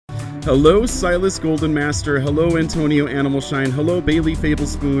Hello, Silas Golden Master. Hello, Antonio Animal Shine. Hello, Bailey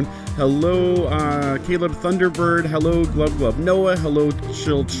Fablespoon. Hello, Caleb Thunderbird. Hello, Glove Noah. Hello,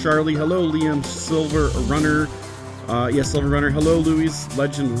 Chill Charlie. Hello, Liam Silver Runner. Silver Runner. Hello, Louis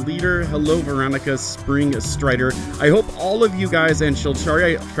Legend Leader. Hello, Veronica Spring Strider. I hope all of you guys, and Chill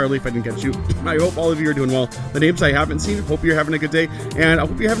Charlie, if I didn't get you, I hope all of you are doing well. The names I haven't seen, hope you're having a good day, and I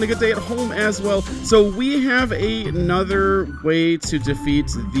hope you're having a good day at home as well. So we have another way to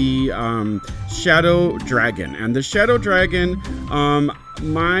defeat the Shadow Dragon, and the Shadow Dragon,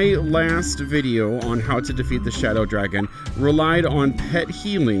 my last video on how to defeat the Shadow Dragon relied on pet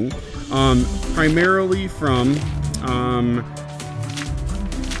healing, primarily from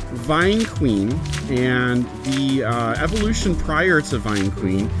Vine Queen and the evolution prior to Vine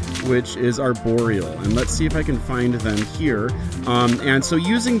Queen, which is Arboreal. And let's see if I can find them here. And so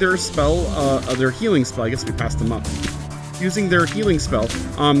using their spell, their healing spell, I guess we passed them up. Using their healing spell,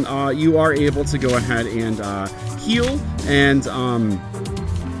 you are able to go ahead and heal and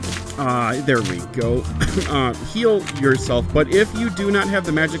there we go. Heal yourself. But if you do not have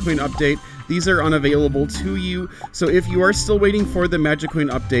the Magic Queen update, these are unavailable to you. So if you are still waiting for the Magic Queen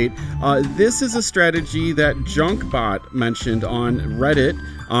update, this is a strategy that Junkbot mentioned on Reddit.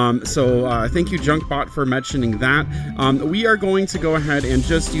 Thank you, Junkbot, for mentioning that. We are going to go ahead and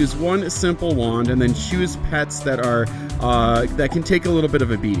just use one simple wand and then choose pets that are that can take a little bit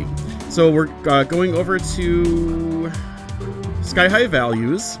of a beating. So we're going over to Sky High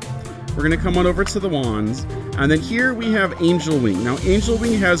Values. We're going to come on over to the wands, and then here we have Angel Wing. Now, Angel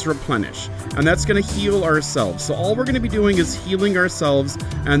Wing has Replenish, and that's going to heal ourselves. So all we're going to be doing is healing ourselves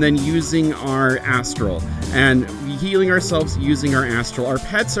and then using our Astral. And healing ourselves using our Astral. Our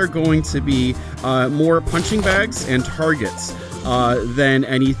pets are going to be more punching bags and targets than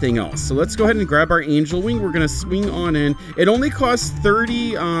anything else. So let's go ahead and grab our Angel Wing. We're going to swing on in. It only costs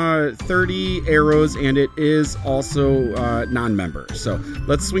 30 arrows, and it is also non-member. So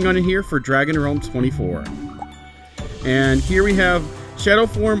let's swing on in here for Dragon Realm 24. And here we have Shadow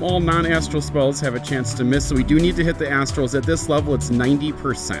Form. All non-astral spells have a chance to miss, so we do need to hit the astrals. At this level, it's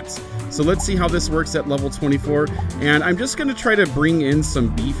 90%. So let's see how this works at level 24. And I'm just going to try to bring in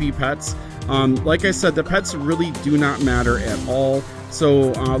some beefy pets. Like I said, the pets really do not matter at all.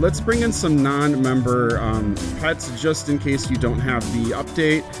 So let's bring in some non-member pets just in case you don't have the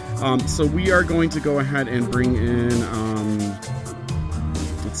update. So we are going to go ahead and bring in,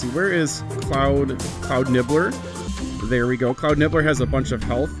 let's see, where is Cloud Nibbler? There we go. Cloud Nibbler has a bunch of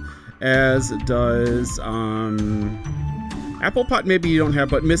health, as does Apple Pot. Maybe you don't have,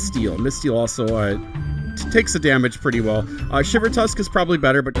 but Missteel. Missteel also takes the damage pretty well. Shiver Tusk is probably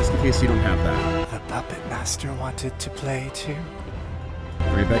better, but just in case you don't have that. The Puppet Master wanted to play too.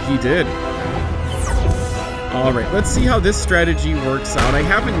 I bet he did. Alright, let's see how this strategy works out. I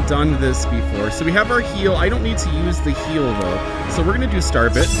haven't done this before. So we have our heal. I don't need to use the heal though. So we're going to do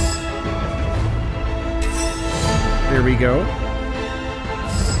Starbit. There we go.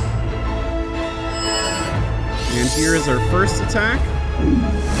 And here is our first attack.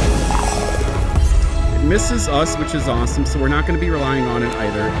 It misses us, which is awesome, so we're not going to be relying on it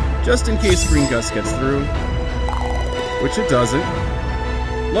either, just in case Green Gust gets through, which it doesn't.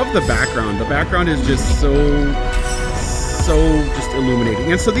 Love the background. The background is just so just illuminating.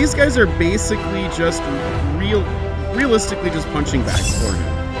 And so these guys are basically just realistically just punching bags for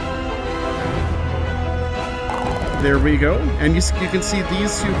him. There we go. And you can see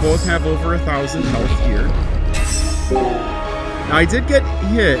these two both have over 1,000 health here. Now I did get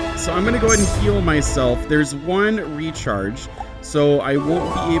hit, so I'm going to go ahead and heal myself. There's one recharge, so I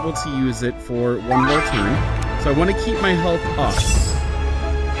won't be able to use it for one more turn. So I want to keep my health up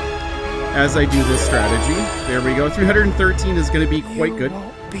as I do this strategy. There we go. 313 is going to be quite good. You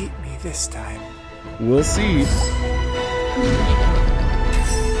won't beat me this time. We'll see.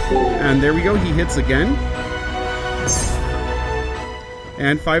 And there we go. He hits again.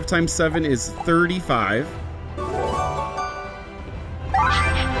 And 5 times 7 is 35.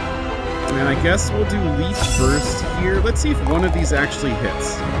 And I guess we'll do Leaf Burst here. Let's see if one of these actually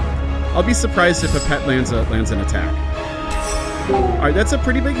hits. I'll be surprised if a pet lands an attack. Alright, that's a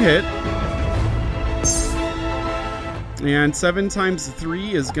pretty big hit. And 7 times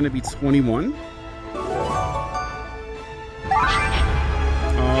 3 is going to be 21.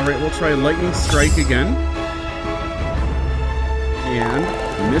 Alright, we'll try Lightning Strike again.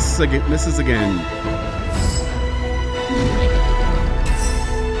 And misses again.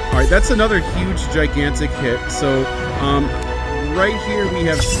 Alright, that's another huge, gigantic hit. So, right here we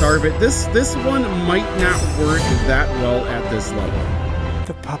have Starvit. This one might not work that well at this level.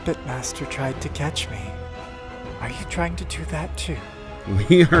 The Puppet Master tried to catch me. Are you trying to do that too?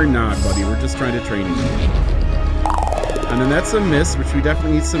 We are not, buddy. We're just trying to train you. And then that's a miss, which we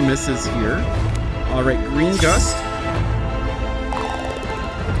definitely need some misses here. All right, Green Gust.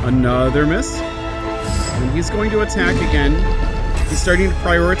 Another miss. And he's going to attack again. He's starting to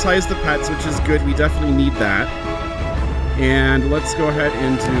prioritize the pets, which is good. We definitely need that. And let's go ahead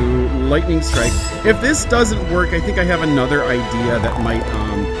and do Lightning Strike. If this doesn't work, I think I have another idea that might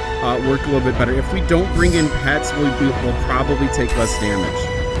work a little bit better. If we don't bring in pets, we'll probably take less damage.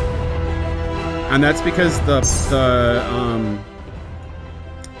 And that's because the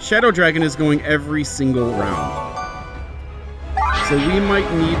Shadow Dragon is going every single round. So we might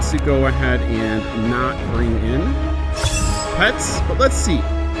need to go ahead and not bring in pets, but let's see.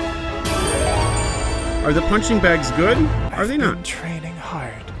 Are the punching bags good? Are they not? I've been training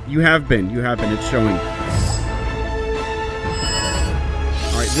hard. You have been. It's showing.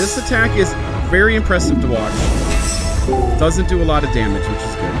 All right, this attack is very impressive to watch. Doesn't do a lot of damage, which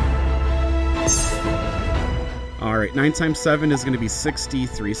is good. All right, 9 times 7 is going to be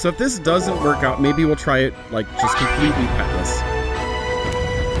 63. So if this doesn't work out, maybe we'll try it like just completely petless.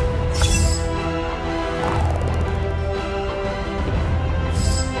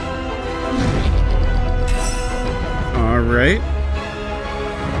 Right.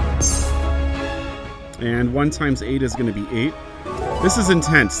 And 1 times 8 is going to be 8. This is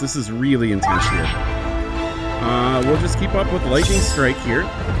intense. This is really intense here. We'll just keep up with Lightning Strike here.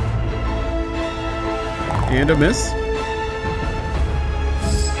 And a miss.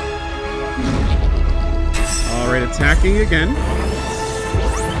 Alright, attacking again.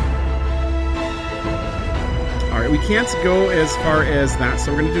 Alright, we can't go as far as that,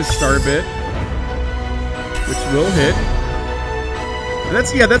 so we're going to do Starbit, which will hit. And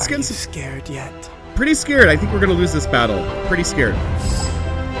that's getting some... scared yet? Pretty scared. I think we're going to lose this battle. Pretty scared.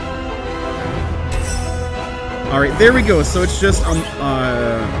 Alright, there we go. So it's just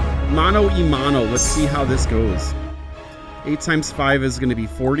mano y mano. Let's see how this goes. 8 times 5 is going to be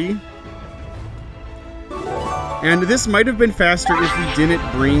 40. And this might have been faster if we didn't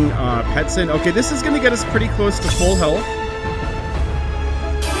bring pets in. Okay, this is going to get us pretty close to full health.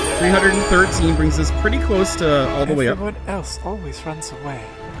 313 brings us pretty close to all the way up. Everyone else always runs away.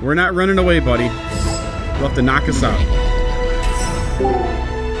 We're not running away, buddy. You'll have to knock us out.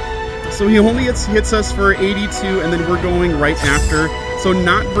 So he only hits us for 82, and then we're going right after. So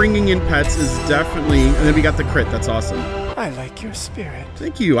not bringing in pets is definitely... And then we got the crit. That's awesome. I like your spirit.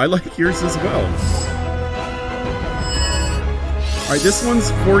 Thank you. I like yours as well. Alright, this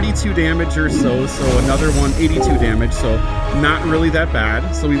one's 42 damage or so, so another one, 82 damage, so not really that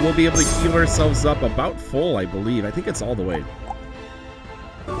bad. So we will be able to heal ourselves up about full, I believe. I think it's all the way.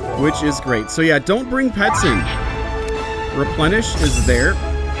 Which is great. So yeah, don't bring pets in. Replenish is there.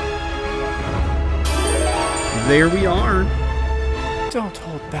 There we are. Don't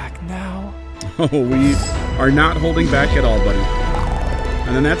hold back now. Oh, we are not holding back at all, buddy.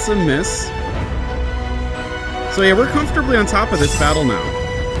 And then that's a miss. So yeah, we're comfortably on top of this battle now.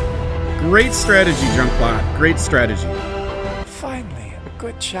 Great strategy, Junkbot. Great strategy. Finally, a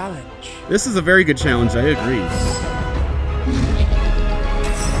good challenge. This is a very good challenge, I agree.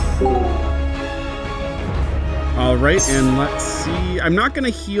 Alright, and let's see. I'm not going to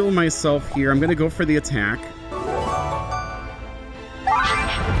heal myself here. I'm going to go for the attack.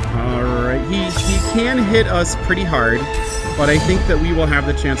 Alright, he can hit us pretty hard, but I think that we will have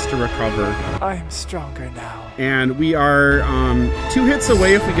the chance to recover. I'm stronger now. And we are 2 hits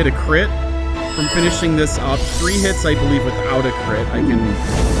away if we get a crit from finishing this up. 3 hits, I believe, without a crit. I can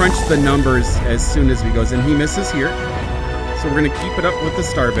crunch the numbers as soon as we goes in. He misses here. So we're going to keep it up with the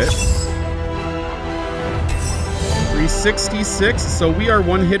Starbit. 366, so we are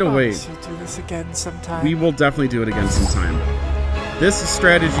 1 hit away. You'll do this again sometime. We will definitely do it again sometime. This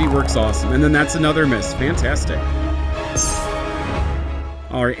strategy works awesome. And then that's another miss. Fantastic.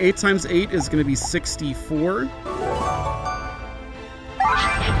 Alright, 8 times 8 is going to be 64.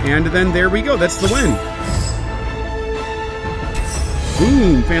 And then there we go. That's the win.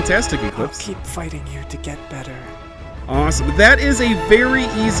 Boom. Fantastic, Eclipse. I'll keep fighting you to get better. Awesome. That is a very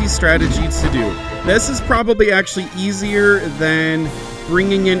easy strategy to do. This is probably actually easier than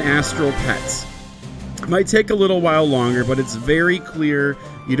bringing in astral pets. It might take a little while longer, but it's very clear.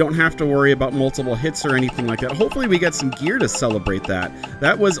 You don't have to worry about multiple hits or anything like that. Hopefully we get some gear to celebrate that.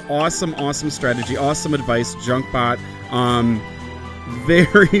 That was awesome, awesome strategy. Awesome advice, Junkbot.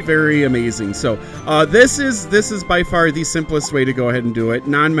 Very, very amazing. So this is by far the simplest way to go ahead and do it.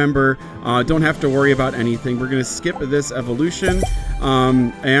 Non-member, don't have to worry about anything. We're going to skip this evolution.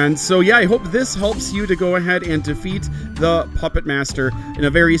 And so, yeah, I hope this helps you to go ahead and defeat the Puppet Master in a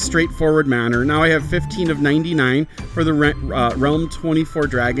very straightforward manner. Now I have 15 of 99 for the Realm 24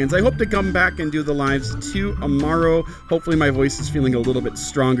 Dragons. I hope to come back and do the lives tomorrow. Hopefully my voice is feeling a little bit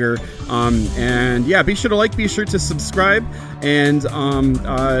stronger. And yeah, be sure to like, be sure to subscribe, and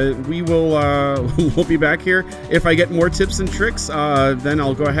we will we'll be back here. If I get more tips and tricks, then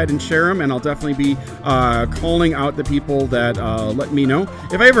I'll go ahead and share them, and I'll definitely be calling out the people that let me know.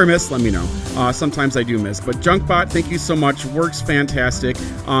 If I ever miss, let me know. Sometimes I do miss. But Junkbot, thank you so much. Works fantastic.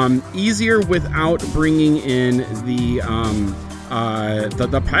 Easier without bringing in the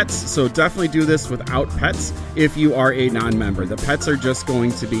pets. So definitely do this without pets if you are a non-member. The pets are just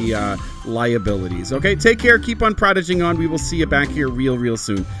going to be liabilities. Okay, take care. Keep on prodiging on. We will see you back here real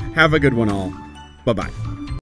soon. Have a good one all. Bye-bye.